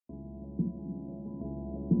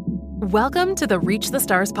Welcome to the Reach the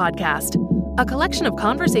Stars podcast, a collection of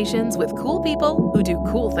conversations with cool people who do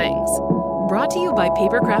cool things. Brought to you by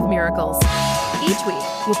Papercraft Miracles. Each week,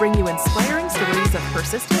 we'll bring you inspiring stories of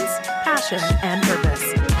persistence, passion, and purpose.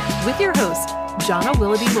 With your host, Jonna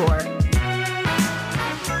Willoughby Lore.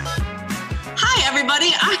 Hi, everybody.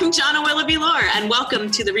 I'm Jonna Willoughby Lore, and welcome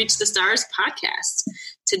to the Reach the Stars podcast.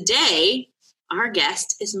 Today, our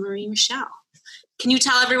guest is Rachelle. Can you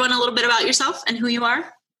tell everyone a little bit about yourself and who you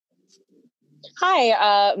are?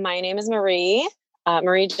 Hi, my name is Marie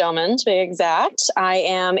Doman, to be exact. I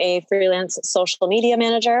am a freelance social media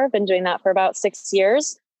manager. Been doing that for about 6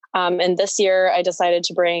 years. And this year I decided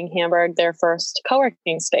to bring Hamburg their first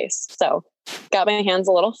co-working space. So got my hands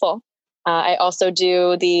a little full. I also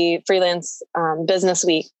do the freelance business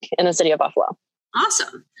week in the city of Buffalo.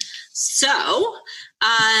 Awesome. So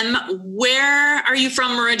where are you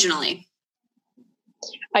from originally?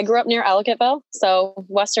 I grew up near Ellicottville, so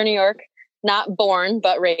Western New York. Not born,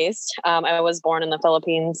 but raised. I was born in the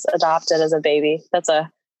Philippines, adopted as a baby. That's a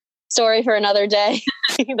story for another day,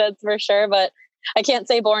 that's for sure. But I can't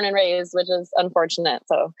say born and raised, which is unfortunate.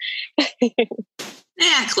 So,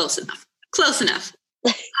 close enough. Close enough.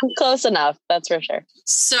 Close enough. That's for sure.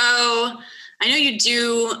 So I know you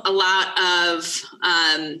do a lot of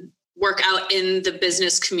work out in the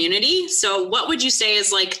business community. So what would you say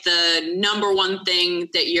is like the number one thing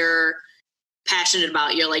that you're passionate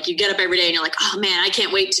about? You're like, you get up every day and you're like, oh man, I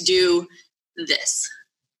can't wait to do this.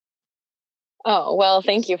 Oh, well,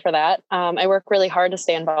 thank you for that. I work really hard to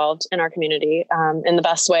stay involved in our community in the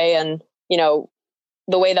best way. And, you know,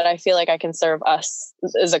 the way that I feel like I can serve us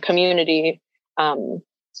as a community in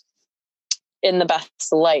the best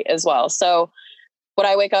light as well. So what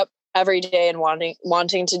I wake up every day and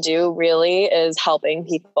wanting to do really is helping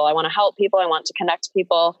people. I want to help people. I want to connect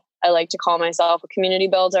people. I like to call myself a community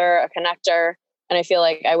builder, a connector. And I feel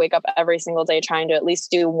like I wake up every single day trying to at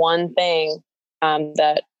least do one thing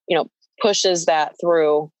that, you know, pushes that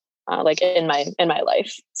through like in my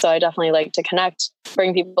life. So I definitely like to connect,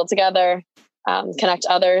 bring people together, connect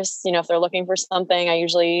others. You know, if they're looking for something, I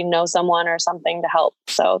usually know someone or something to help.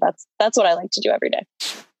 So that's what I like to do every day.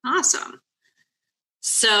 Awesome.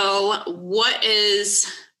 So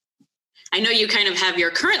I know you kind of have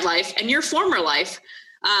your current life and your former life.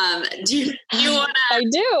 Do you want to? I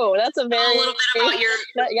do. That's a little bit about your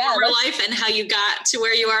former life and how you got to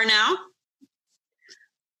where you are now.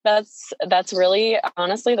 That's really,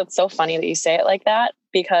 honestly, that's so funny that you say it like that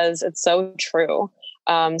because it's so true.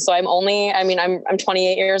 So I'm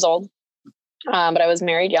 28 years old, but I was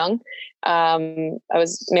married young. I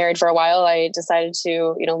was married for a while. I decided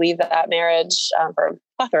to, leave that marriage for a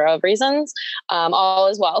plethora of reasons, all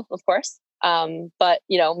as well, of course. But,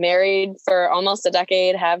 married for almost a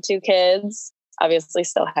decade, have 2 kids, obviously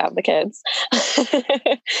still have the kids,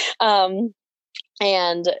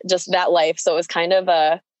 and just that life. So it was kind of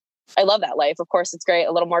I love that life. Of course, it's great.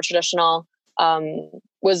 A little more traditional,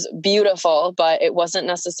 was beautiful, but it wasn't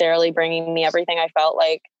necessarily bringing me everything I felt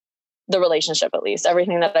like the relationship, at least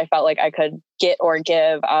everything that I felt like I could get or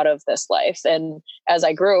give out of this life. And as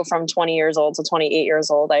I grew from 20 years old to 28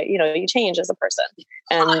 years old, you change as a person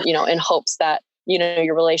and, in hopes that,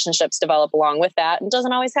 your relationships develop along with that. And it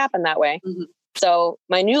doesn't always happen that way. Mm-hmm. So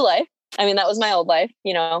my new life, that was my old life,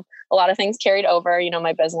 a lot of things carried over,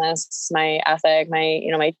 my business, my ethic,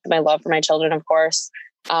 my love for my children, of course.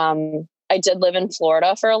 I did live in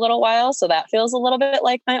Florida for a little while. So that feels a little bit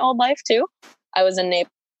like my old life too. I was in Naples,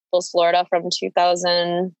 Florida from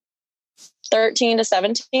 2013 to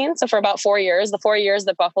 17. So for about 4 years, the 4 years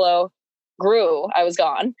that Buffalo grew, I was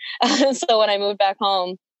gone. So when I moved back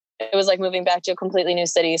home, it was like moving back to a completely new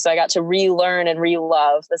city. So I got to relearn and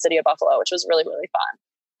re-love the city of Buffalo, which was really, really fun.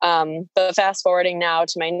 But fast forwarding now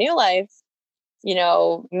to my new life,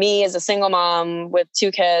 me as a single mom with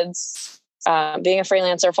 2 kids, being a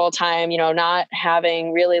freelancer full time, not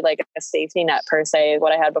having really like a safety net per se,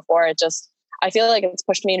 what I had before, I feel like it's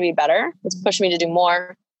pushed me to be better. It's pushed me to do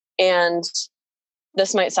more. And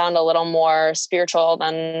this might sound a little more spiritual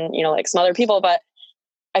than, like some other people, but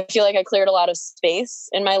I feel like I cleared a lot of space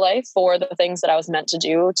in my life for the things that I was meant to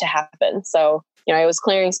do to happen. So, I was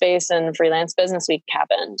clearing space and Freelance Business Week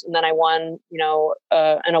happened. And then I won,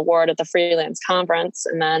 an award at the freelance conference.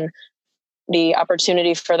 And then the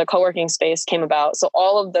opportunity for the co-working space came about. So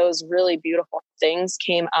all of those really beautiful things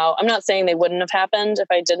came out. I'm not saying they wouldn't have happened if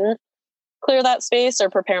I didn't clear that space or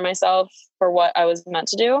prepare myself for what I was meant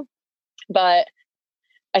to do. But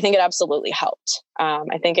I think it absolutely helped.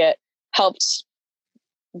 I think it helped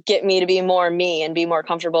get me to be more me and be more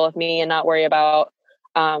comfortable with me and not worry about,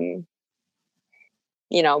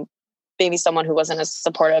 maybe someone who wasn't as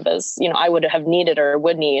supportive as, you know, I would have needed or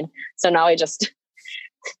would need. So now I just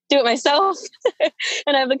do it myself.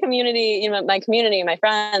 And I have the community, you know, my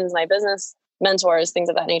friends, my business mentors, things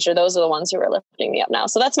of that nature. Those are the ones who are lifting me up now.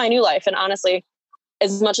 So that's my new life. And honestly,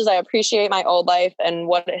 as much as I appreciate my old life and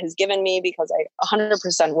what it has given me, because I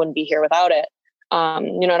 100% wouldn't be here without it.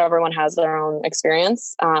 You know, everyone has their own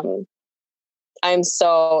experience. I'm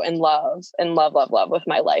so in love with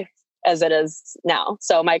my life as it is now.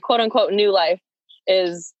 So my quote unquote new life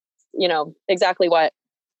is, you know, exactly what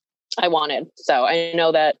I wanted. So I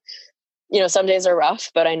know that, you know, some days are rough,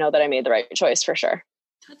 but I know that I made the right choice for sure.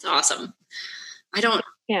 That's awesome. I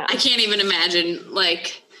can't even imagine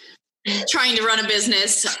like trying to run a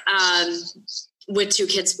business with 2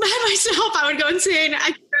 kids by myself. I would go insane.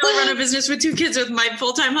 I could barely run a business with 2 kids with my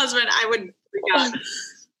full-time husband. I would freak out.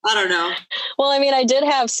 I don't know. Well, I mean, I did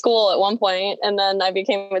have school at one point, and then I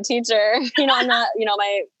became a teacher. You know, I'm not, you know,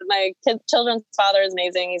 my children's father is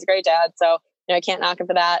amazing. He's a great dad. So, you know, I can't knock him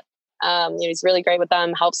for that. You know, he's really great with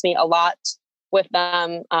them, helps me a lot with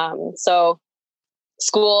them. So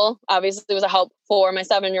school obviously was a help for my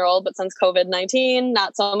 7-year-old, but since COVID-19,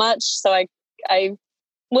 not so much. So I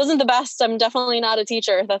wasn't the best. I'm definitely not a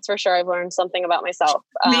teacher. That's for sure. I've learned something about myself.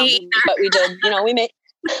 But we did, you know, we made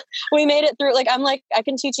it through. Like, I'm like, I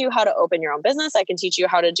can teach you how to open your own business. I can teach you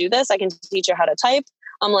how to do this. I can teach you how to type.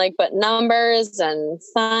 I'm like, but numbers and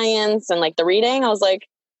science and like the reading, I was like,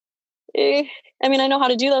 I mean, I know how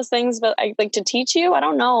to do those things, but I like to teach you. I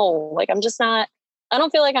don't know. Like, I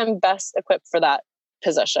don't feel like I'm best equipped for that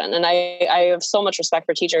position. And I have so much respect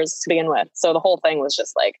for teachers to begin with. So the whole thing was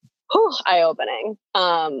just like, eye-opening.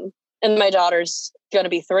 And my daughter's going to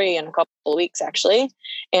be 3 in a couple of weeks, actually.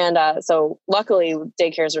 And so luckily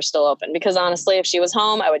daycares are still open, because honestly, if she was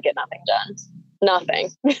home, I would get nothing done. Nothing.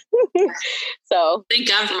 So thank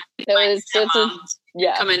God for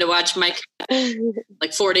come in to watch Mike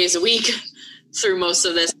like 4 days a week through most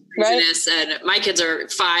of this craziness. Right. And my kids are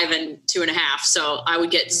 5 and 2.5. So I would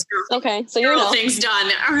get zero things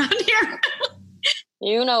done around here.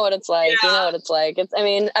 You know what it's like. Yeah. You know what it's like.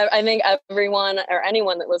 I think everyone or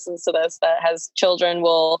anyone that listens to this that has children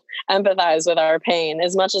will empathize with our pain.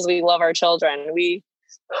 As much as we love our children, we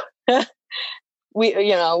do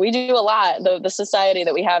a lot. The society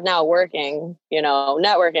that we have now, working, you know,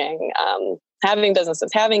 networking, having businesses,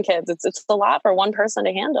 having kids, it's a lot for one person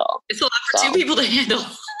to handle. It's a lot for 2 people to handle.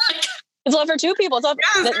 It's a lot for 2 people.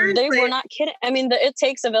 They were not kidding. I mean, it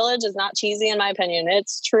takes a village is not cheesy in my opinion.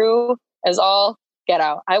 It's true as all get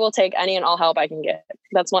out. I will take any and all help I can get.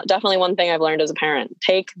 That's definitely one thing I've learned as a parent.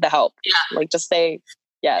 Take the help. Yeah. Like, just say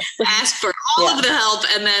yes. Ask for all of the help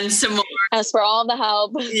and then some more. Ask for all of the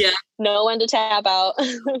help. Yeah. Know when to tap out.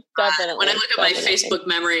 Definitely. When I look at my Facebook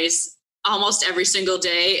memories, almost every single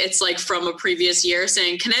day, it's like from a previous year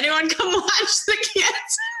saying, can anyone come watch the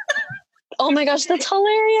kids? Oh my gosh, that's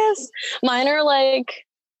hilarious. Mine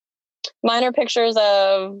are pictures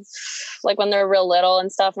of like when they're real little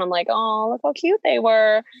and stuff. And I'm like, oh, look how cute they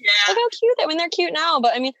were. Yeah. Look how cute they're cute now.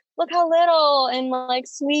 But I mean, look how little and like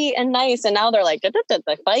sweet and nice. And now they're like, they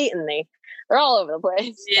fight and they're all over the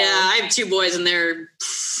place. Yeah. I have 2 boys and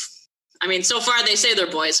so far they say they're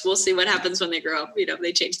boys. We'll see what happens when they grow up. You know,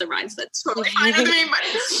 they change their minds. That's totally fine with me.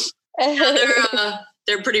 But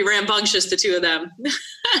they're pretty rambunctious, the 2 of them.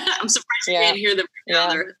 I'm surprised you can't hear them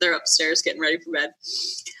right now. They're upstairs getting ready for bed.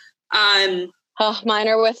 Mine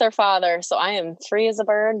are with their father, so I am free as a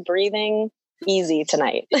bird, breathing easy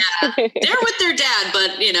tonight. Yeah, they're with their dad,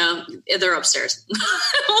 but you know, they're upstairs.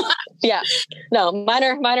 Yeah, no, mine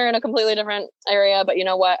are in a completely different area. But you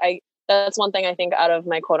know what? That's one thing I think out of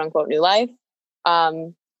my quote unquote new life.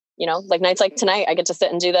 You know, like nights like tonight, I get to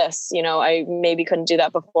sit and do this. You know, I maybe couldn't do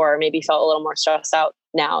that before. Maybe felt a little more stressed out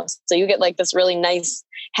now. So you get like this really nice,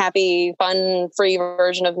 happy, fun, free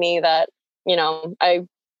version of me that, you know, I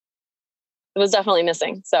was definitely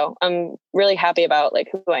missing. So I'm really happy about like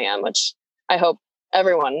who I am, which I hope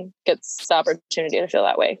everyone gets the opportunity to feel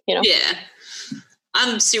that way, you know? Yeah.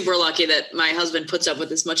 I'm super lucky that my husband puts up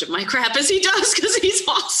with as much of my crap as he does, because he's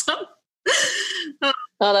awesome.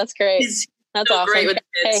 Oh, that's great. That's so awesome. Great with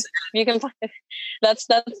kids. Hey, you can. That's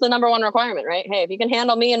the number one requirement, right? Hey, if you can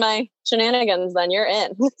handle me and my shenanigans, then you're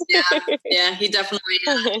in. Yeah, he definitely.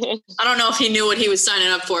 I don't know if he knew what he was signing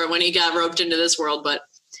up for when he got roped into this world, but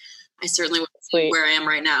I certainly would see where I am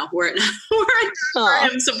right now, where I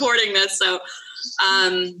am supporting this. So,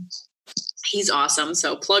 he's awesome.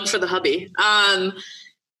 So, plug for the hubby.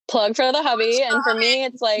 Plug for the hubby, and for me,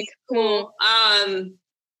 it's like cool.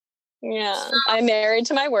 Yeah, I'm married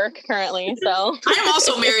to my work currently, so I'm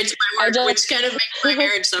also married to my work, which kind of makes my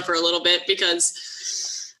marriage suffer a little bit,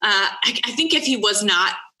 because I think if he was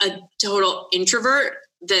not a total introvert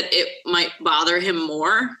that it might bother him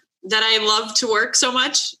more that I love to work so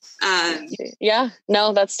much. Yeah,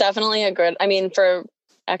 no, that's definitely a good, I mean, for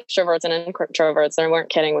extroverts and introverts, they weren't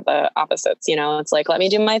kidding with the opposites, it's like, let me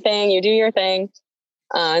do my thing, you do your thing.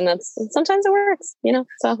 And that's, sometimes it works,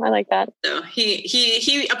 so I like that. So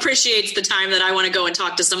he appreciates the time that I want to go and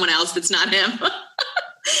talk to someone else that's not him.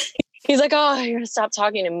 He's like, oh, you're going to stop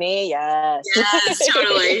talking to me? Yes. Yes,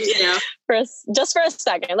 totally. Just for a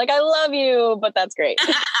second. Like, I love you, but that's great.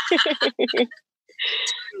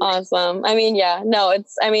 Awesome. I mean, yeah, no,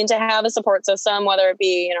 to have a support system, whether it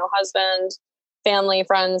be, husband, family,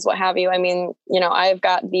 friends, what have you. I mean, I've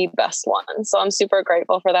got the best one. So I'm super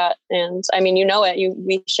grateful for that. And I mean,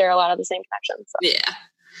 we share a lot of the same connections. So. Yeah.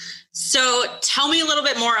 So tell me a little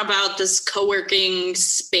bit more about this co-working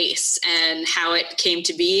space and how it came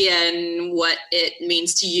to be and what it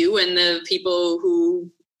means to you and the people who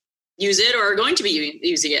use it or are going to be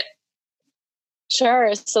using it.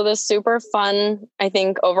 Sure. So the super fun, I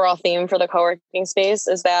think, overall theme for the co-working space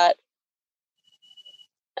is that,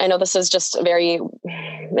 I know this is just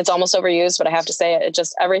it's almost overused, but I have to say it,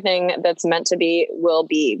 just everything that's meant to be will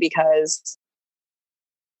be, because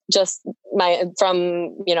just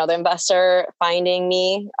from the investor finding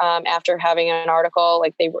me after having an article,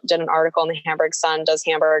 like they did an article in the Hamburg Sun, does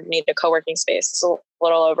Hamburg need a co-working space? It's a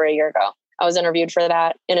little over a year ago. I was interviewed for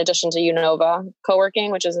that in addition to Unova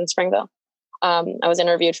co-working, which is in Springville. I was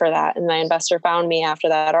interviewed for that, and my investor found me after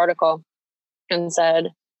that article and said,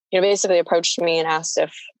 basically approached me and asked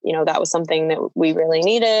if, that was something that we really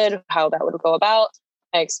needed, how that would go about.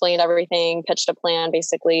 I explained everything, pitched a plan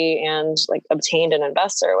basically, and obtained an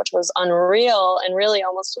investor, which was unreal and really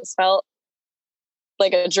almost just felt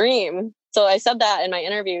like a dream. So I said that in my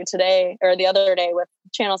interview today or the other day with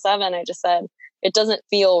Channel 7. I just said, it doesn't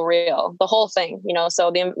feel real, the whole thing,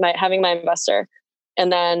 so having my investor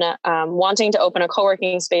and then wanting to open a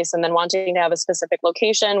co-working space and then wanting to have a specific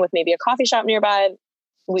location with maybe a coffee shop nearby.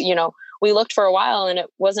 We looked for a while and it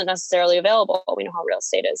wasn't necessarily available. We know how real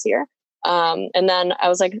estate is here. And then I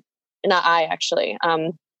was like, not I actually,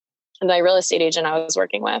 and my real estate agent I was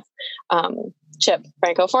working with, Chip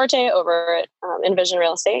Franco Forte over at Envision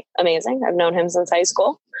Real Estate. Amazing. I've known him since high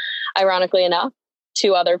school. Ironically enough,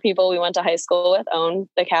 two other people we went to high school with own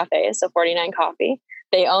the cafe. So 49 Coffee,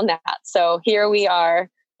 they own that. So here we are,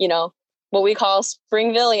 what we call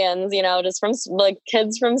Springvillians, just from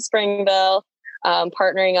kids from Springville,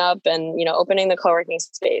 partnering up and, opening the co-working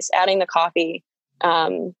space, adding the coffee.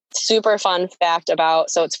 Super fun fact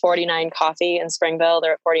so it's 49 Coffee in Springville.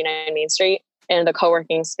 They're at 49 Main Street, and the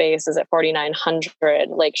co-working space is at 4900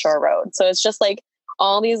 Lakeshore Road. So it's just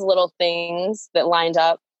all these little things that lined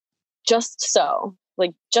up just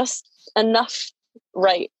enough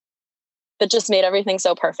right, that just made everything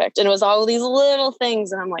so perfect. And it was all these little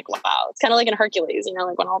things. And I'm like, wow, it's kind of like in Hercules,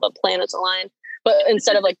 when all the planets align. But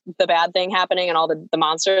instead of the bad thing happening and all the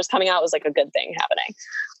monsters coming out, it was a good thing happening.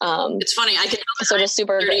 It's funny. I can so just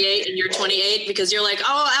super 38 and you're 28 because you're like,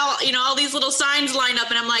 all these little signs line up,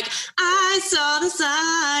 and I'm like, I saw the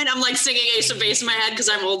sign. I'm singing Ace of Base in my head because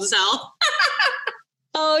I'm old as hell.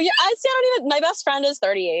 Oh yeah, I see. I don't even. My best friend is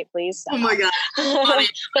 38. Please stop. Oh my god!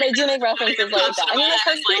 But I do make references like that. I mean,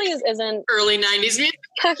 Hercules isn't early 90s music.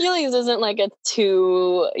 Hercules isn't a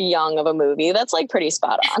too young of a movie. That's pretty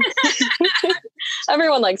spot on.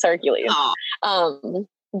 Everyone likes Hercules.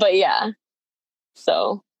 But yeah.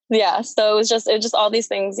 So yeah. So it was just all these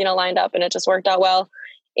things lined up, and it just worked out well.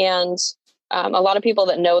 And a lot of people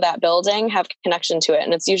that know that building have connection to it,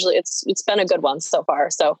 and it's been a good one so far.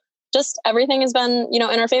 So. Just everything has been, in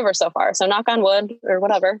our favor so far. So knock on wood or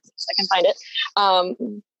whatever, if I can find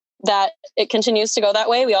it, that it continues to go that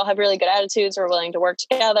way. We all have really good attitudes. We're willing to work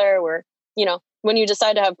together. We're, when you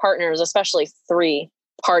decide to have partners, especially 3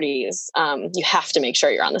 parties, you have to make sure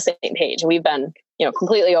you're on the same page. We've been,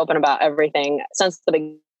 completely open about everything since the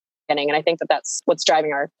beginning. And I think that that's what's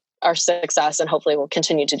driving our success, and hopefully we'll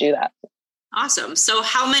continue to do that. Awesome. So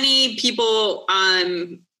how many people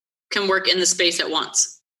can work in the space at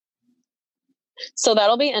once? So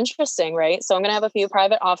that'll be interesting, right? So I'm going to have a few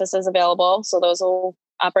private offices available. So those will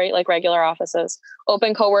operate like regular offices.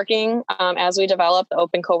 Open co-working, as we develop the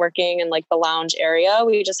open co-working and the lounge area,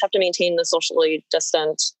 we just have to maintain the socially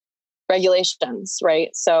distant regulations, right?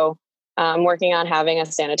 So I'm working on having a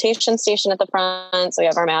sanitation station at the front. So we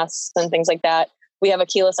have our masks and things like that. We have a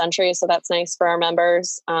keyless entry, so that's nice for our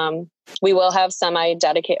members. We will have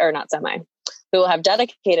we will have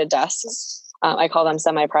dedicated desks. I call them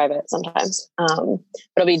semi-private sometimes.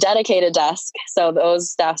 It'll be dedicated desk. So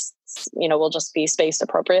those desks, will just be spaced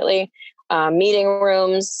appropriately. meeting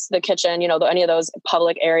rooms, the kitchen, any of those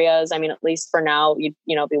public areas. I mean, at least for now, you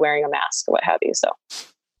be wearing a mask or what have you. So,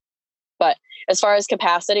 but as far as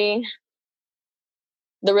capacity,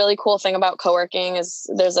 the really cool thing about co-working is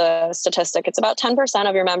there's a statistic. It's about 10%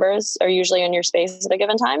 of your members are usually in your space at a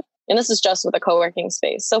given time. And this is just with a co-working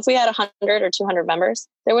space. So if we had 100 or 200 members,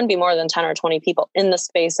 there wouldn't be more than 10 or 20 people in the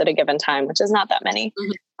space at a given time, which is not that many.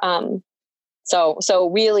 Mm-hmm. So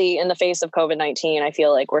really in the face of COVID-19, I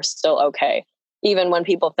feel like we're still okay. Even when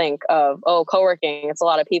people think of, co-working, it's a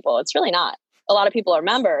lot of people. It's really not. A lot of people are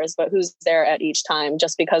members, but who's there at each time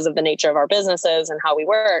just because of the nature of our businesses and how we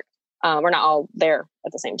work. We're not all there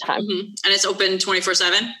at the same time. Mm-hmm. And it's open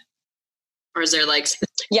 24/7? Or is there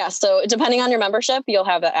Yeah. So depending on your membership, you'll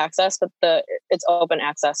have that access, but it's open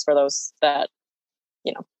access for those that,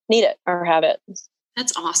 need it or have it.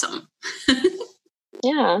 That's awesome.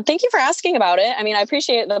 Yeah. Thank you for asking about it. I mean, I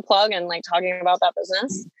appreciate the plug and talking about that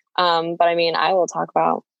business. But I mean, I will talk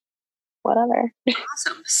about whatever.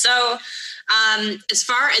 Awesome. So, as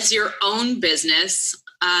far as your own business,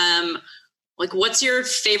 what's your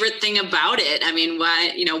favorite thing about it? I mean,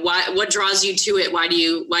 what draws you to it? Why do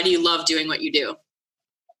you love doing what you do?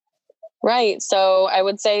 Right. So I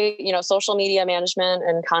would say, social media management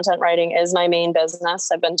and content writing is my main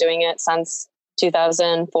business. I've been doing it since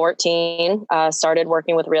 2014, started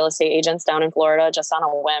working with real estate agents down in Florida just on a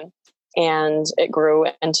whim. And it grew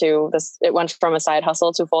into this, it went from a side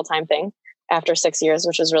hustle to a full-time thing after 6 years,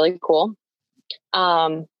 which is really cool.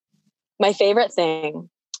 My favorite thing,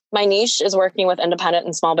 my niche is working with independent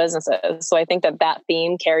and small businesses. So I think that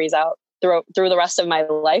theme carries out through the rest of my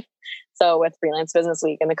life. So with Freelance Business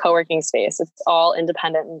Week and the co-working space, it's all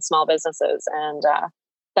independent and small businesses. And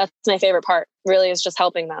that's my favorite part, really, is just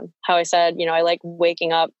helping them. How I said, I like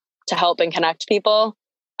waking up to help and connect people.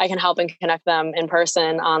 I can help and connect them in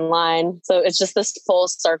person, online. So it's just this full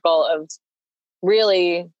circle of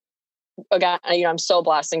really, again, I'm so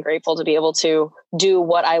blessed and grateful to be able to do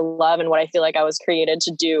what I love and what I feel like I was created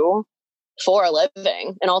to do for a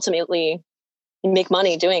living and ultimately make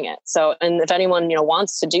money doing it. So, and if anyone,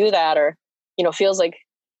 wants to do that or, feels like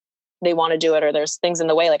they want to do it or there's things in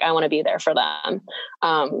the way, I want to be there for them.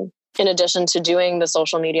 In addition to doing the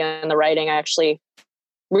social media and the writing, I actually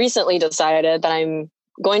recently decided that I'm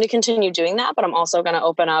going to continue doing that, but I'm also going to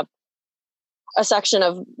open up a section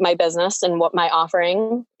of my business and what my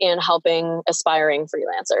offering in helping aspiring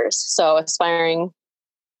freelancers. So aspiring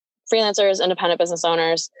freelancers, independent business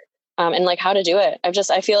owners, and how to do it.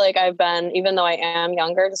 I feel like I've been, even though I am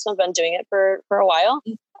younger, just have been doing it for a while.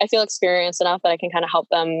 I feel experienced enough that I can kind of help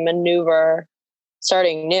them maneuver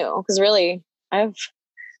starting new. Cause really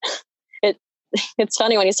it's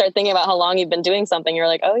funny when you start thinking about how long you've been doing something, you're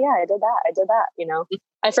like, oh yeah, I did that.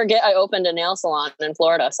 I forget I opened a nail salon in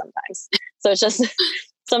Florida sometimes. So it's just,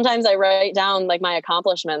 sometimes I write down my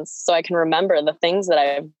accomplishments so I can remember the things that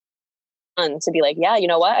I've done to be like, yeah, you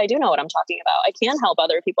know what? I do know what I'm talking about. I can help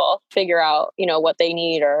other people figure out, what they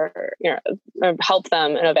need or or help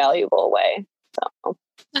them in a valuable way. So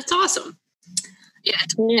that's awesome. Yeah.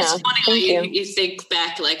 It's funny how you think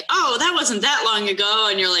back oh, that wasn't that long ago.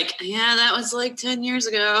 And you're like, yeah, that was 10 years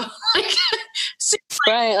ago.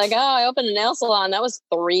 Right. Oh, I opened a nail salon. That was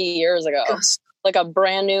 3 years ago. A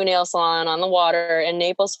brand new nail salon on the water in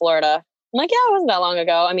Naples, Florida. I'm like, yeah, it wasn't that long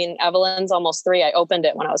ago. I mean, Evelyn's almost 3. I opened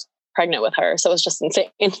it when I was pregnant with her. So it was just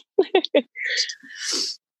insane.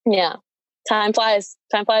 Yeah. Time flies.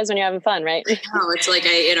 Time flies when you're having fun, right? Oh, it's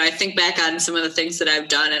I think back on some of the things that I've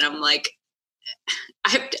done and I'm like,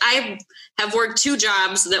 I have worked 2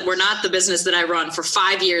 jobs that were not the business that I run for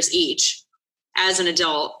 5 years each as an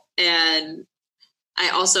adult. And I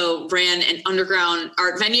also ran an underground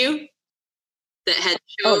art venue that had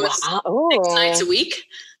shows 6 nights a week.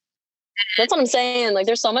 That's what I'm saying.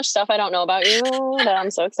 There's so much stuff I don't know about you that I'm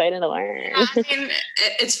so excited to learn. I mean,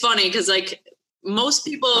 it's funny because most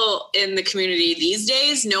people in the community these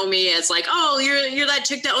days know me as oh, you're that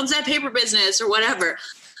chick that owns that paper business or whatever.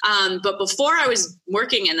 But before I was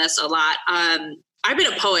working in this a lot, I've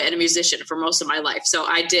been a poet and a musician for most of my life. So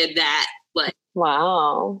I did that.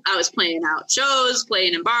 Wow. I was playing out shows,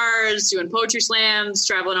 playing in bars, doing poetry slams,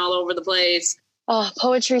 traveling all over the place. Oh,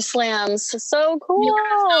 poetry slams. So cool. Yeah,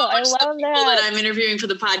 I love that I'm interviewing for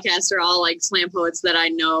the podcast are all slam poets that I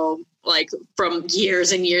know from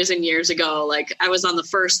years and years and years ago. I was on the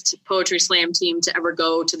first poetry slam team to ever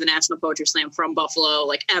go to the National Poetry Slam from Buffalo,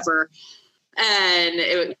 ever. And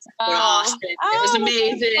it was awesome. It was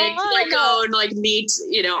amazing to go and meet,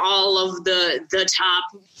 all of the top,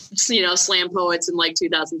 slam poets in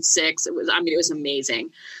 2006. It was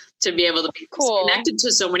amazing. to be able to be connected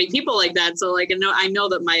to so many people like that. So like, I know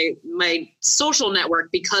that my social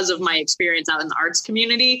network, because of my experience out in the arts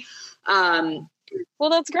community, well,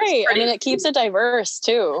 that's great. I mean, it keeps it diverse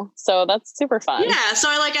too. So that's super fun. Yeah. So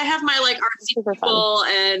I have my like artsy people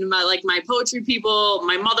and my poetry people.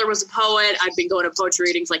 My mother was a poet. I've been going to poetry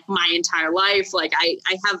readings like my entire life. Like I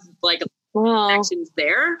have like connections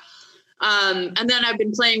there. And then I've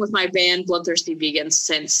been playing with my band Bloodthirsty Vegans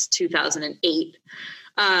since 2008.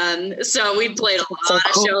 So we played a lot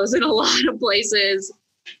of shows in a lot of places.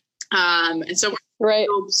 And so we're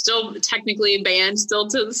still technically a band, still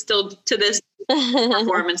to this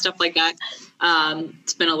perform and stuff like that.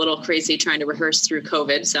 It's been a little crazy trying to rehearse through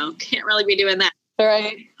COVID, so can't really be doing that.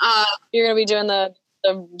 Right. You're going to be doing the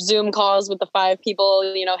Zoom calls with the 5 people,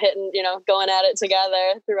 hitting, going at it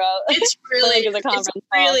together throughout. It's really, it's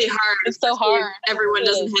really hard. It's so hard. Everyone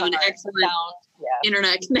doesn't have an excellent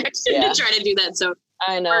internet connection to try to do that. So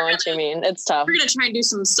I know what you mean. It's tough. We're going to try and do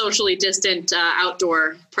some socially distant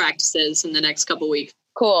outdoor practices in the next couple weeks.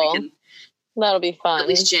 Cool. That'll be fun. At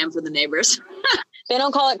least jam for the neighbors. They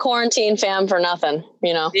don't call it quarantine fam for nothing,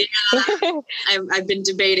 Yeah, I've been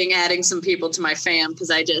debating adding some people to my fam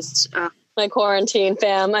because I just my quarantine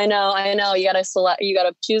fam. I know. You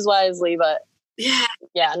gotta choose wisely, but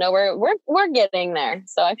yeah. No, we're getting there.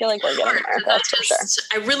 So I feel like we're getting there. That's for sure.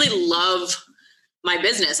 I really love my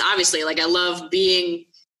business. Obviously, like I love being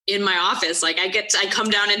in my office. Like I come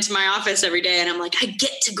down into my office every day and I'm like, I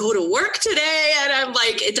get to go to work today. And I'm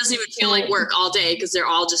like, it doesn't even feel like work all day because they're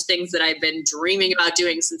all just things that I've been dreaming about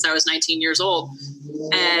doing since I was 19 years old.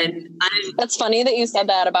 And that's funny that you said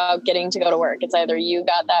that about getting to go to work. It's either you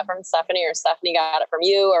got that from Stephanie or Stephanie got it from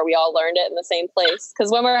you, or we all learned it in the same place.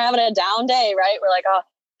 Because when we're having a down day, right, we're like, oh,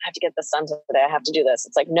 I have to get this done today. I have to do this.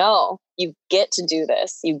 It's like, no, you get to do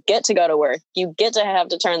this. You get to go to work. You get to have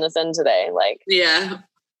to turn this in today. Like, yeah.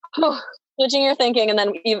 Switching your thinking. And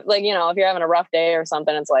then if you're having a rough day or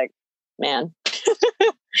something, it's like, man,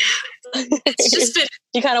 it's just been,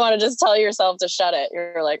 you kind of want to just tell yourself to shut it.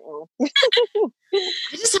 You're like, I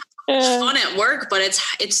just have fun at work, but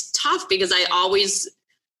it's tough because I always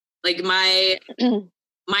like my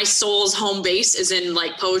soul's home base is in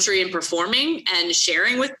like poetry and performing and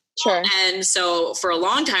sharing with people. And so for a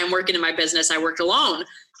long time working in my business, I worked alone.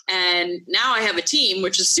 And now I have a team,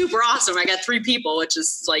 which is super awesome. I got 3 people, which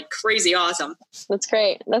is like crazy awesome. That's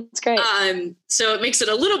great. So it makes it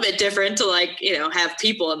a little bit different to have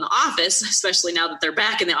people in the office, especially now that they're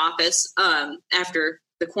back in the office after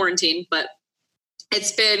the quarantine. But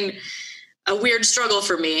it's been a weird struggle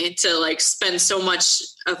for me to like spend so much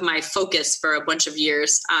of my focus for a bunch of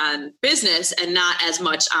years on business and not as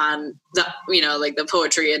much on the, like the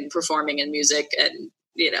poetry and performing and music and,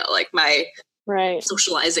 like my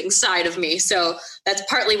socializing side of me. So that's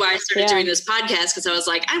partly why I started doing this podcast, because I was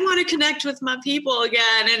like, I want to connect with my people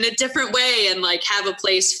again in a different way and like have a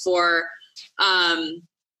place for all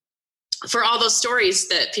those stories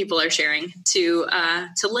that people are sharing to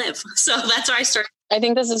live. So that's why I started. I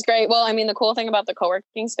think this is great. Well, I mean, the cool thing about the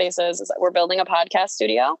co-working spaces is that we're building a podcast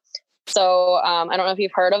studio. So I don't know if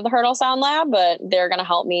you've heard of the Hurdle Sound Lab, but they're going to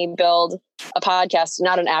help me build a podcast,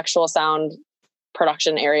 not an actual sound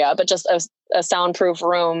production area, but just a soundproof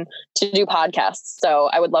room to do podcasts. So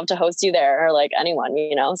I would love to host you there, or like anyone,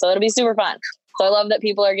 so it'll be super fun. So I love that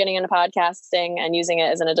people are getting into podcasting and using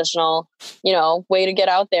it as an additional, way to get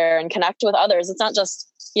out there and connect with others. It's not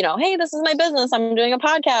just, hey, this is my business, I'm doing a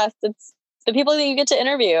podcast. It's the people that you get to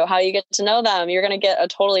interview, how you get to know them. You're going to get a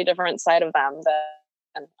totally different side of them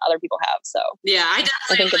than other people have. So yeah, I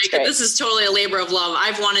think it's great. This is totally a labor of love.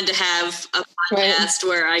 I've wanted to have a podcast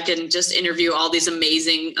where I can just interview all these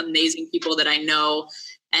amazing people that I know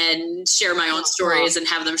and share my own stories and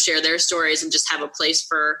have them share their stories and just have a place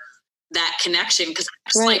for that connection. Because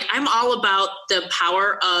I'm all about the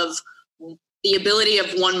power of the ability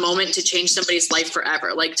of one moment to change somebody's life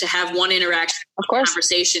forever. Like to have one interaction,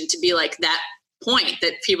 conversation to be like that point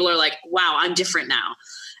that people are like, wow, I'm different now.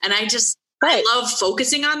 And I love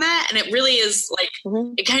focusing on that. And it really is like,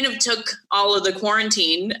 it kind of took all of the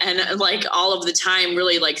quarantine and like all of the time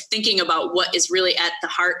really like thinking about what is really at the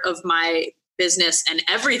heart of my business and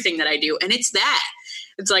everything that I do. And it's that.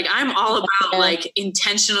 It's like, I'm all about like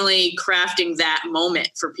intentionally crafting that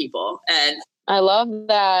moment for people. And I love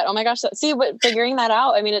that. Oh my gosh. See, but figuring that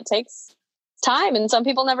out, I mean, it takes time and some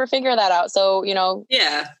people never figure that out. So,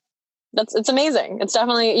 it's amazing. It's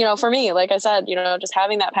definitely, for me, like I said, just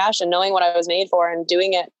having that passion, knowing what I was made for and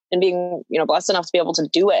doing it and being, blessed enough to be able to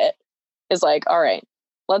do it is like, all right,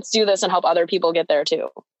 let's do this and help other people get there too.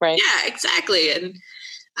 Right. Yeah, exactly. And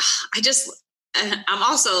I'm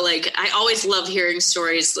also like, I always love hearing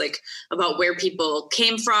stories like about where people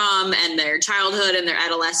came from and their childhood and their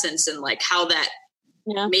adolescence and like how that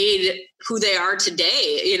made who they are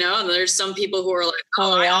today, you know. And there's some people who are like,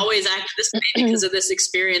 I always acted this way because of this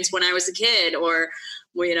experience when I was a kid, or,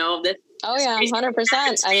 you know, this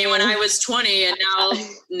 100%. I mean, when I was 20 and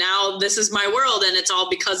now this is my world, and it's all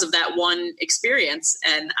because of that one experience.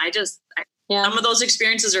 And some of those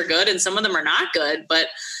experiences are good and some of them are not good, but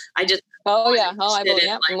I just, I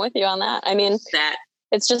believe, I'm with you on that. I mean,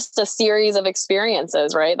 it's just a series of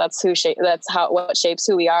experiences, right? That's what shapes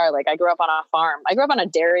who we are. Like, I grew up on a farm. I grew up on a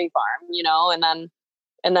dairy farm, you know, and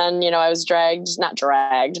then, you know, I was not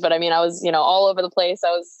dragged, but I mean, I was, you know, all over the place.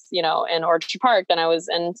 I was, you know, in Orchard Park, then I was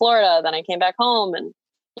in Florida, then I came back home, and,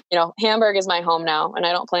 you know, Hamburg is my home now, and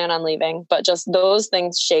I don't plan on leaving, but just those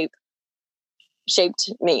things shaped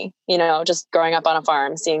me, you know, just growing up on a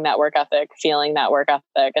farm, seeing that work ethic, feeling that work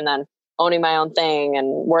ethic, and then owning my own thing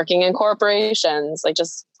and working in corporations, like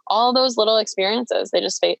just all those little experiences, they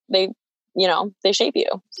shape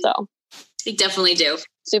you. So they definitely do.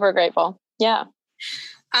 Super grateful. Yeah.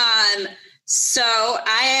 So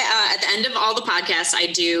I, at the end of all the podcasts, I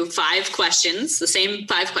do 5 questions, the same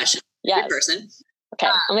 5 questions. Yes. Per person.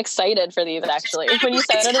 Okay. I'm excited for these, actually. When you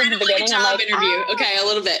said it at the beginning, I'm like, interview. Okay. A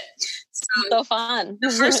little bit. So fun.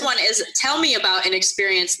 The first one is, tell me about an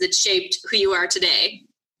experience that shaped who you are today,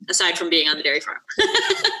 aside from being on the dairy farm.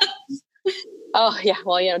 Oh yeah.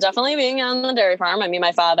 Well, you know, definitely being on the dairy farm. I mean,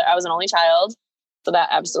 my father, I was an only child, so that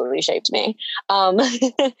absolutely shaped me.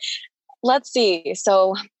 Let's see.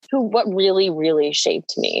 So what really, really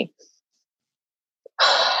shaped me?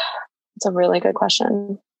 It's a really good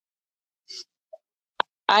question.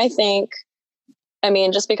 I think, I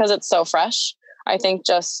mean, just because it's so fresh, I think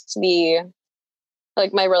just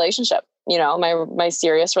my relationship, you know, my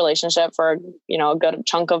serious relationship for, you know, a good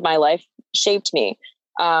chunk of my life shaped me.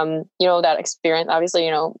 You know, that experience, obviously,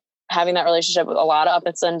 you know, having that relationship with a lot of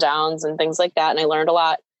ups and downs and things like that. And I learned a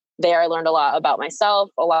lot there. I learned a lot about myself,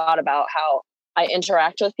 a lot about how I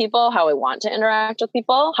interact with people, how I want to interact with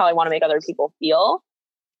people, how I want to make other people feel.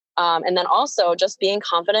 And then also just being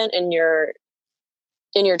confident in your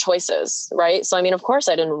choices, right? So, I mean, of course,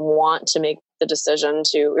 I didn't want to make the decision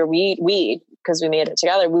because we made it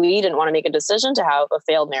together, we didn't want to make a decision to have a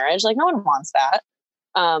failed marriage. Like, no one wants that.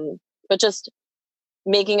 But just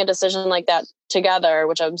making a decision like that together,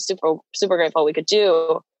 which I'm super, super grateful we could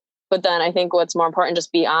do. But then I think what's more important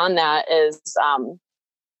just beyond that is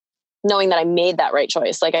knowing that I made that right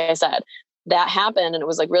choice. Like I said, that happened and it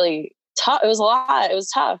was like really tough. It was a lot. It was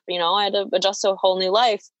tough. You know, I had to adjust to a whole new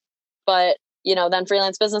life. But, you know, then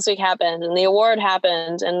Freelance Business Week happened and the award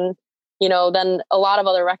happened. And, you know, then a lot of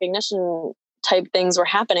other recognition type things were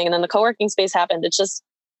happening. And then the co-working space happened. It's just,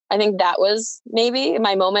 I think that was maybe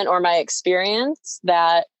my moment or my experience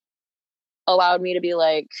that allowed me to be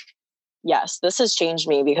like, yes, this has changed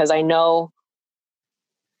me because I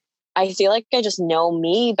feel like I just know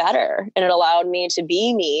me better and it allowed me to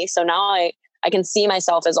be me. So now I can see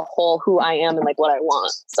myself as a whole, who I am and like what I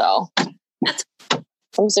want. So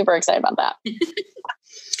I'm super excited about that.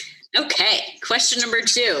 Okay. Question number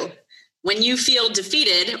 2. When you feel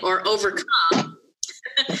defeated or overcome,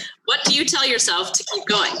 what do you tell yourself to keep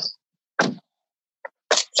going?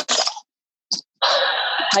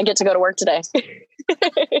 I get to go to work today.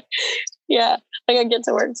 Yeah, I get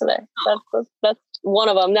to work today. That's one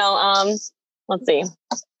of them. Now, let's see.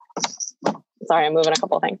 Sorry, I'm moving a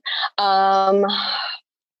couple of things.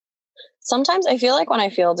 Sometimes I feel like when I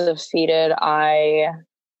feel defeated, I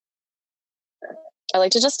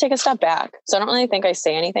like to just take a step back. So I don't really think I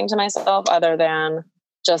say anything to myself other than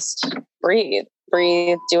just breathe,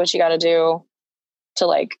 do what you got to do to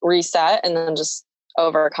like reset and then just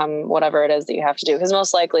overcome whatever it is that you have to do. Because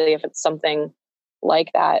most likely if it's something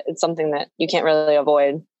like that, it's something that you can't really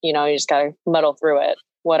avoid. You know, you just got to muddle through it,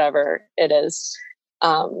 whatever it is.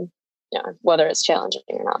 Whether it's challenging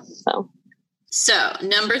or not. So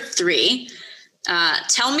number 3,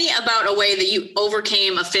 tell me about a way that you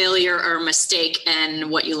overcame a failure or a mistake and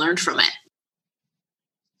what you learned from it.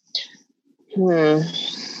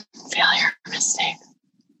 Failure or mistake.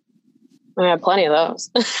 I have plenty of those.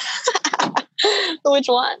 Which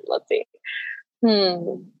one? Let's see.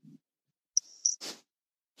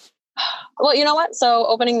 Well, you know what? So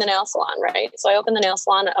opening the nail salon, right? So I opened the nail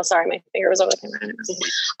salon. Oh, sorry. My finger was over the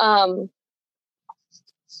camera.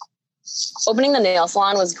 Opening the nail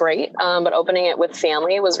salon was great, but opening it with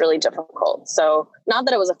family was really difficult. So not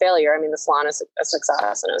that it was a failure. I mean, the salon is a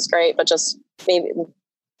success and it was great, but just maybe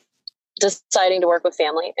deciding to work with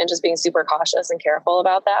family and just being super cautious and careful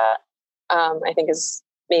about that, I think is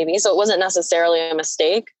maybe. So it wasn't necessarily a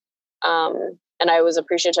mistake, And I was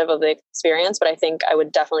appreciative of the experience, but I think I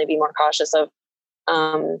would definitely be more cautious of,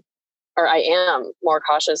 or I am more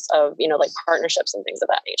cautious of, like partnerships and things of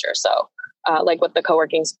that nature. So, like with the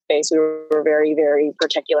co-working space, we were very, very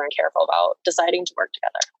particular and careful about deciding to work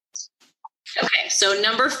together. Okay. So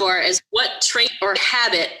number 4 is, what trait or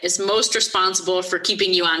habit is most responsible for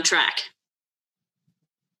keeping you on track?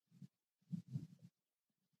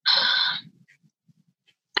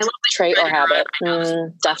 I love trait or habit.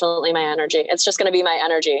 Definitely my energy. It's just going to be my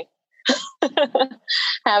energy.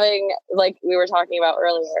 Having, like we were talking about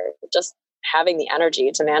earlier, just having the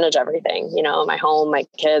energy to manage everything, my home, my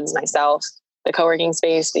kids, myself, the co-working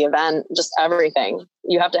space, the event, just everything.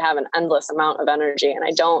 You have to have an endless amount of energy. And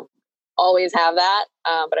I don't always have that.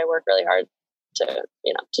 But I work really hard to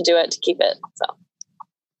do it, to keep it. So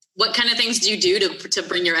what kind of things do you do to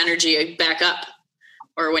bring your energy back up?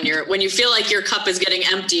 Or when you feel like your cup is getting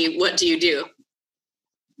empty, what do you do?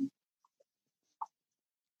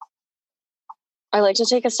 I like to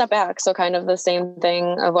take a step back. So kind of the same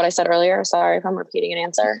thing of what I said earlier. Sorry if I'm repeating an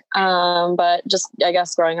answer. But just, I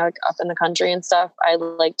guess, growing up in the country and stuff, I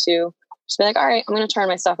like to just be like, all right, I'm going to turn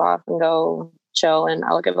my stuff off and go chill in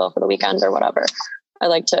Ellicottville for the weekend or whatever. I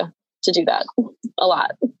like to do that a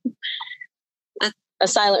lot. A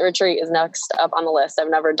silent retreat is next up on the list. I've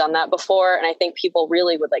never done that before. And I think people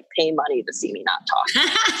really would pay money to see me not talk.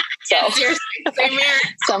 So yeah, seriously, same here.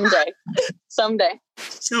 Someday.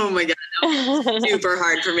 Oh my God. No, super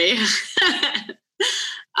hard for me.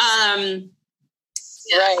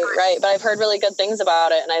 Right. But I've heard really good things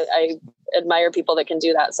about it. And I admire people that can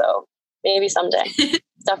do that. So maybe someday,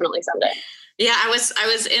 definitely someday. Yeah. I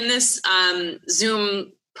was in this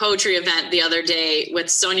Zoom poetry event the other day with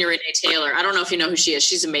Sonia Renee Taylor. I don't know if you know who she is.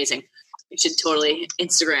 She's amazing. You should totally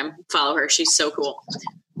Instagram follow her. She's so cool.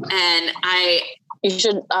 And you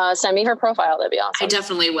should send me her profile. That'd be awesome. I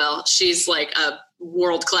definitely will. She's like a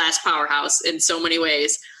world-class powerhouse in so many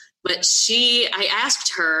ways. But I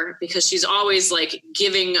asked her, because she's always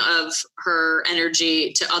giving of her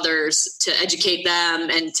energy to others to educate them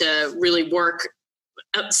and to really work,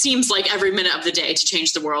 seems like every minute of the day, to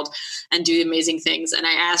change the world and do amazing things. And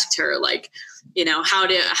I asked her, how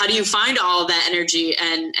do you find all of that energy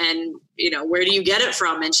and where do you get it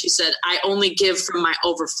from? And she said, I only give from my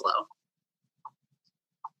overflow.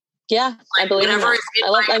 Yeah, I believe that.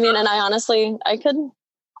 And I honestly, I can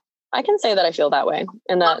say that I feel that way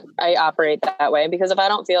and that I operate that way, because if I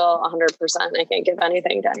don't feel 100%, I can't give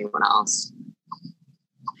anything to anyone else.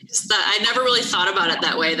 I never really thought about it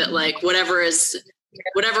that way, that whatever is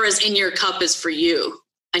in your cup is for you,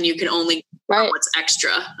 and you can only give what's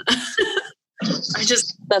extra.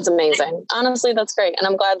 That's amazing. Honestly, that's great. And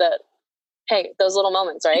I'm glad that, hey, those little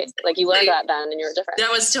moments, right? You learned that then and you were different.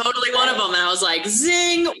 That was totally one of them. And I was like,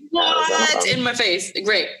 zing, what? In my face.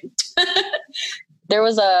 Great. There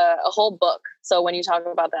was a whole book. So when you talk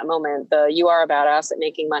about that moment, the You Are a Badass at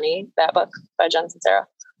Making Money, that book by Jen Sincero,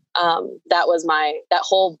 that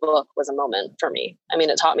whole book was a moment for me. I mean,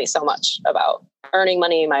 it taught me so much about earning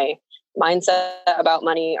money, my mindset about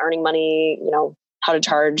money, earning money, how to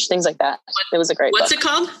charge, things like that. It was a great book. What's it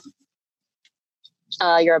called?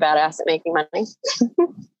 You're a Badass at Making Money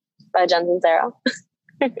by Jen Sincero.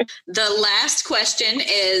 The last question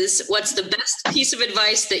is, what's the best piece of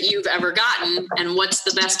advice that you've ever gotten? And what's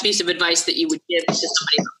the best piece of advice that you would give to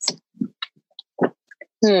somebody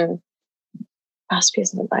else? Best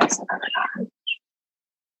piece of advice I've ever gotten.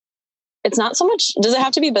 It's not so much, does it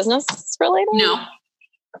have to be business related? No.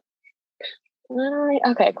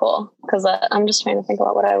 Okay, cool. Because I'm just trying to think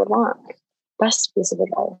about what I would want. Best piece of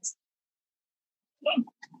advice.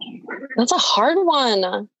 That's a hard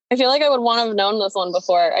one. I feel like I would want to have known this one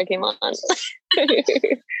before I came on.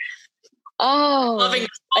 I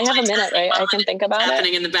have a minute, right? I can think about it.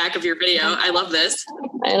 Happening in the back of your video. I love this.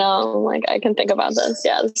 I know. I can think about this.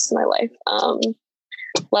 Yeah, this is my life.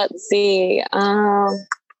 Let's see. I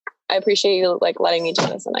appreciate you letting me do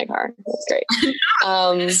this in my car. That's great.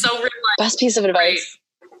 It's so real life. Best piece of advice.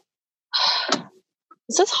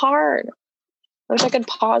 This is hard. I wish I could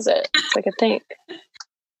pause it so I could think.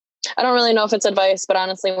 I don't really know if it's advice, but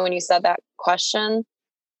honestly, when you said that question,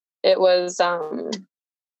 it was,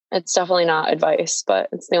 it's definitely not advice, but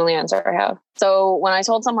it's the only answer I have. So when I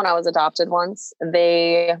told someone I was adopted once,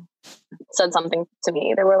 they said something to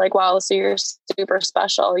me. They were like, wow, so you're super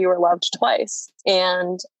special. You were loved twice.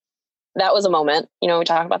 And that was a moment, we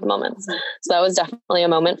talk about the moments. So that was definitely a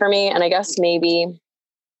moment for me. And I guess maybe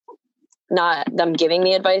not them giving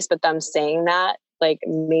me advice, but them saying that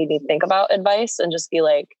made me think about advice and just be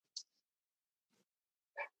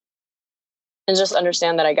and just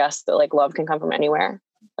understand that I guess that love can come from anywhere.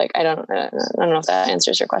 Like, I don't know if that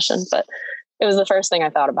answers your question, but it was the first thing I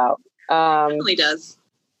thought about. It really does.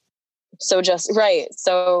 So just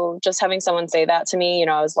having someone say that to me,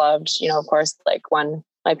 I was loved, of course, like when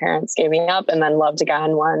my parents gave me up, and then loved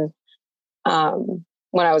again when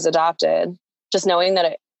I was adopted, just knowing that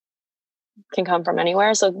it can come from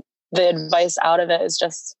anywhere. So the advice out of it is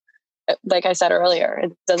just, like I said earlier,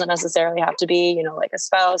 it doesn't necessarily have to be, like a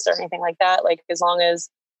spouse or anything like that. Like, as long as,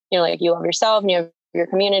 like you love yourself and you have your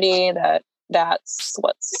community, that's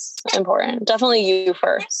what's important. Definitely you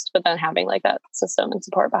first, but then having like that system and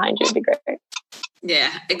support behind you would be great.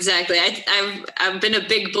 Yeah, exactly. I've been a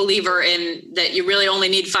big believer in that. You really only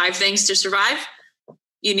need 5 things to survive.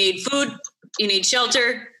 You need food, you need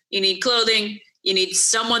shelter, you need clothing, you need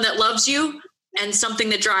someone that loves you, and something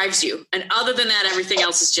that drives you. And other than that, everything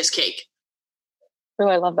else is just cake. Oh,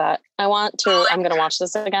 I love that. I'm going to watch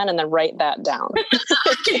this again and then write that down.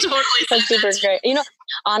 I can totally That's super great.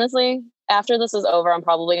 Honestly, after this is over, I'm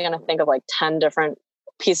probably going to think of like 10 different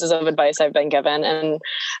pieces of advice I've been given. And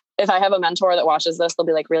if I have a mentor that watches this, they'll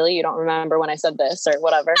be like, really? You don't remember when I said this or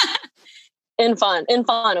whatever? In fun,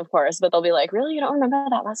 of course, but they'll be like, really? You don't remember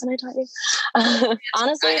that lesson I taught you?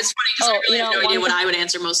 Honestly, it's funny because I really have no idea what I would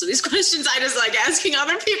answer most of these questions. I just like asking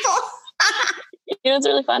other people. It's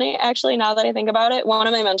really funny. Actually, now that I think about it, one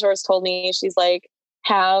of my mentors told me, she's like,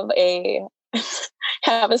 have a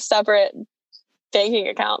separate banking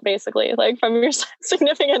account, basically, like from your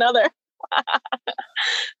significant other.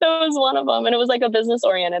 That was one of them. And it was like a business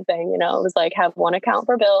oriented thing. It was like, have one account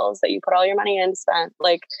for bills that you put all your money in, spent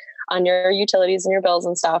like on your utilities and your bills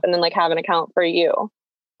and stuff. And then like have an account for you,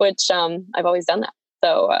 which I've always done that.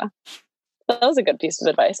 So that was a good piece of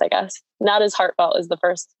advice, I guess. Not as heartfelt as the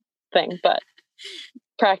first thing, but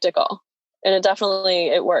practical. And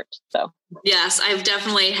it worked. So yes, I've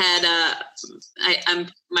definitely had, I'm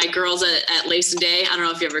my girls at Lace and Day. I don't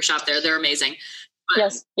know if you ever shop there. They're amazing. But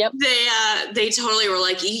yes. Yep. They totally were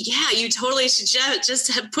like, yeah, you totally should just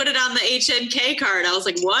put it on the HNK card. I was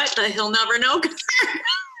like, what? The He'll Never Know card?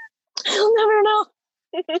 He'll never know.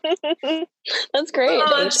 That's great.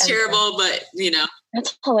 Oh, that's terrible, but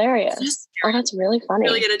that's hilarious. Oh, that's really funny.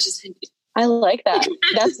 Really gonna just. I like that.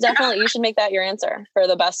 That's definitely, you should make that your answer for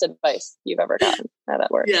the best advice you've ever gotten. How that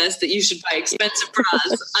works. Yes, that you should buy expensive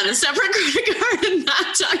bras on a separate credit card and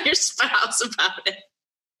not tell your spouse about it.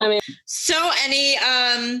 I mean, so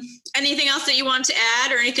anything else that you want to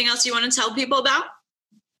add or anything else you want to tell people about?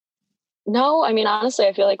 No, I mean, honestly,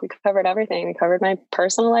 I feel like we covered everything. We covered my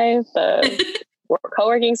personal life, the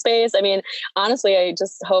co-working space. I mean, honestly, I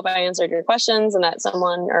just hope I answered your questions and that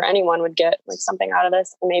someone or anyone would get like something out of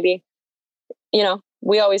this. And maybe,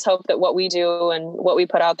 we always hope that what we do and what we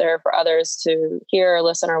put out there for others to hear or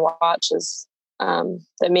listen or watch is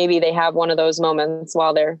that maybe they have one of those moments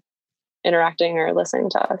while they're interacting or listening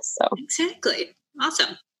to us. So exactly.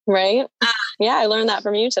 Awesome. Right. Yeah. I learned that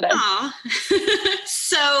from you today.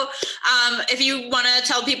 So if you want to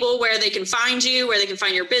tell people where they can find you, where they can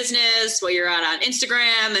find your business, where you're at on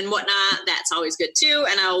Instagram and whatnot, that's always good too.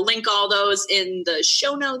 And I'll link all those in the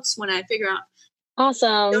show notes when I figure out.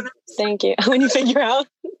 Awesome. Thank you. When you figure out.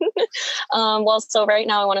 So right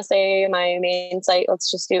now I want to say my main site,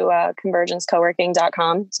 let's just do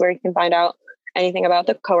convergencecoworking.com. It's where you can find out anything about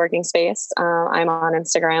the co-working space. I'm on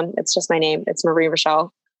Instagram. It's just my name. It's Marie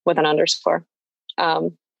Rachelle with an underscore.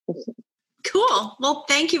 Cool. Well,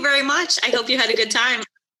 thank you very much. I hope you had a good time.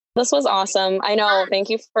 This was awesome. I know. Thank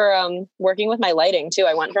you for working with my lighting too.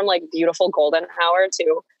 I went from like beautiful golden hour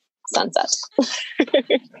to sunset.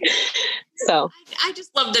 So I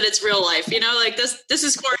just love that it's real life, like this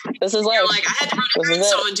is quarantine. This is life. Like I had to run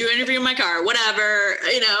someone do an interview in my car, whatever,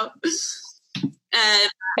 And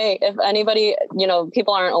hey, if anybody,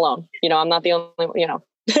 people aren't alone. I'm not the only,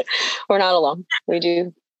 we're not alone. We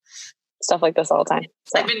do stuff like this all the time.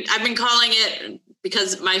 So. I've been calling it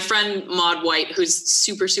because my friend Maud White, who's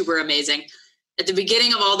super, super amazing, at the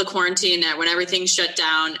beginning of all the quarantine, when everything shut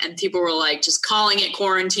down and people were like just calling it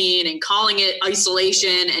quarantine and calling it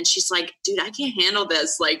isolation. And she's like, dude, I can't handle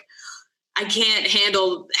this. Like, I can't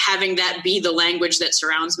handle having that be the language that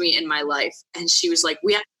surrounds me in my life. And she was like,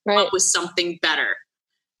 we have to come up with something better.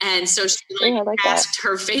 And so she asked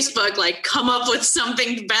her Facebook, come up with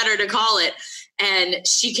something better to call it. And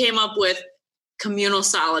she came up with communal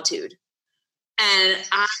solitude. And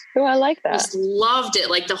I like that. Just loved it.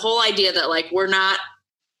 Like the whole idea that we're not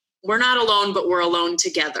alone, but we're alone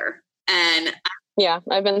together. And yeah,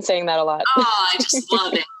 I've been saying that a lot. I just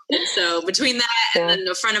love it. And so between that and then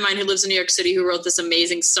a friend of mine who lives in New York City who wrote this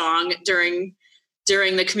amazing song during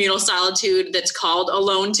the communal solitude that's called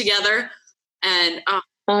Alone Together. And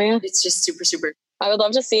it's just super, super. I would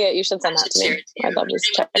love to see it. You should send that to me. I'd love to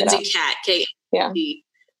check it out. Lindsay Cat, K-A-T.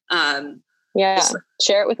 Yeah.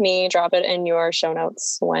 Share it with me. Drop it in your show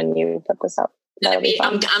notes when you put this up. That'll be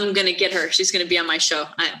fun. I'm going to get her. She's going to be on my show.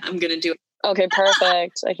 I'm going to do it. Okay,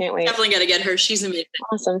 perfect. I can't wait. Definitely got to get her. She's amazing.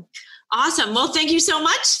 Awesome. Well, thank you so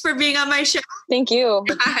much for being on my show. Thank you.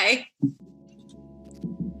 Bye.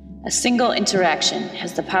 A single interaction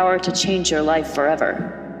has the power to change your life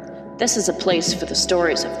forever. This is a place for the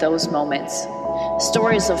stories of those moments.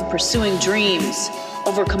 Stories of pursuing dreams,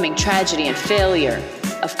 overcoming tragedy and failure,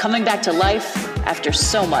 of coming back to life after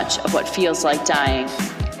so much of what feels like dying,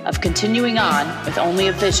 of continuing on with only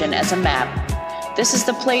a vision as a map. This is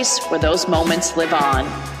the place where those moments live on.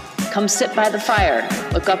 Come sit by the fire,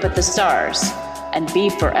 look up at the stars, and be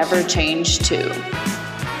forever changed too.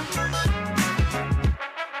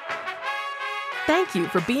 Thank you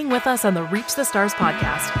for being with us on the Reach the Stars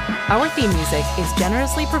podcast. Our theme music is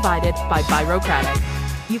generously provided by Byrocratic.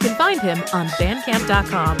 You can find him on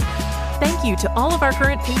bandcamp.com. Thank you to all of our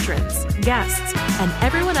current patrons, guests, and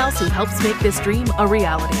everyone else who helps make this dream a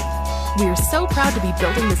reality. We are so proud to be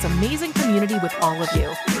building this amazing community with all of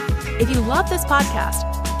you. If you love this podcast,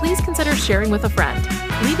 please consider sharing with a friend,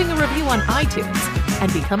 leaving a review on iTunes,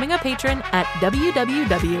 and becoming a patron at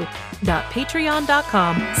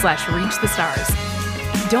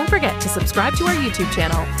www.patreon.com/reachthestars. Don't forget to subscribe to our YouTube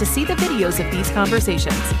channel to see the videos of these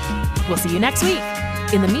conversations. We'll see you next week.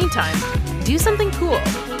 In the meantime, do something cool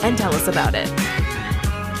and tell us about it.